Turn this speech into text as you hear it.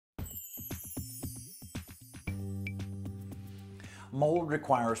Mold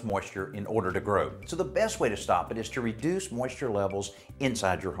requires moisture in order to grow, so the best way to stop it is to reduce moisture levels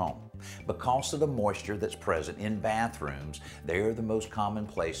inside your home. Because of the moisture that's present in bathrooms, they are the most common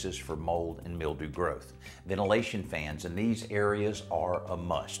places for mold and mildew growth. Ventilation fans in these areas are a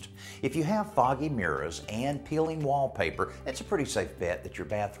must. If you have foggy mirrors and peeling wallpaper, it's a pretty safe bet that your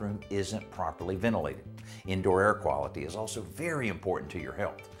bathroom isn't properly ventilated. Indoor air quality is also very important to your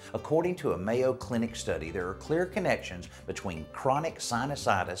health. According to a Mayo Clinic study, there are clear connections between chronic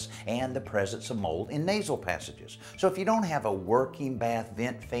sinusitis and the presence of mold in nasal passages. So if you don't have a working bath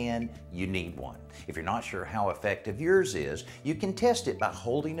vent fan, you need one. If you're not sure how effective yours is, you can test it by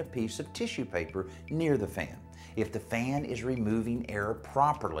holding a piece of tissue paper near the fan. If the fan is removing air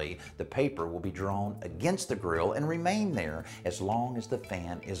properly, the paper will be drawn against the grill and remain there as long as the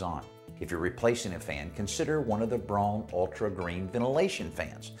fan is on. If you're replacing a fan, consider one of the Broan Ultra Green ventilation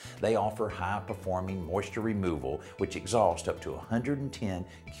fans. They offer high-performing moisture removal, which exhausts up to 110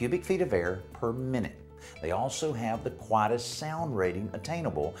 cubic feet of air per minute. They also have the quietest sound rating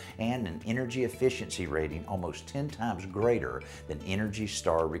attainable and an energy efficiency rating almost 10 times greater than Energy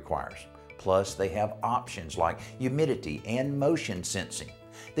Star requires. Plus, they have options like humidity and motion sensing.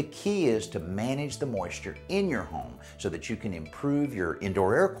 The key is to manage the moisture in your home so that you can improve your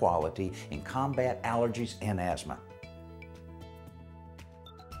indoor air quality and combat allergies and asthma.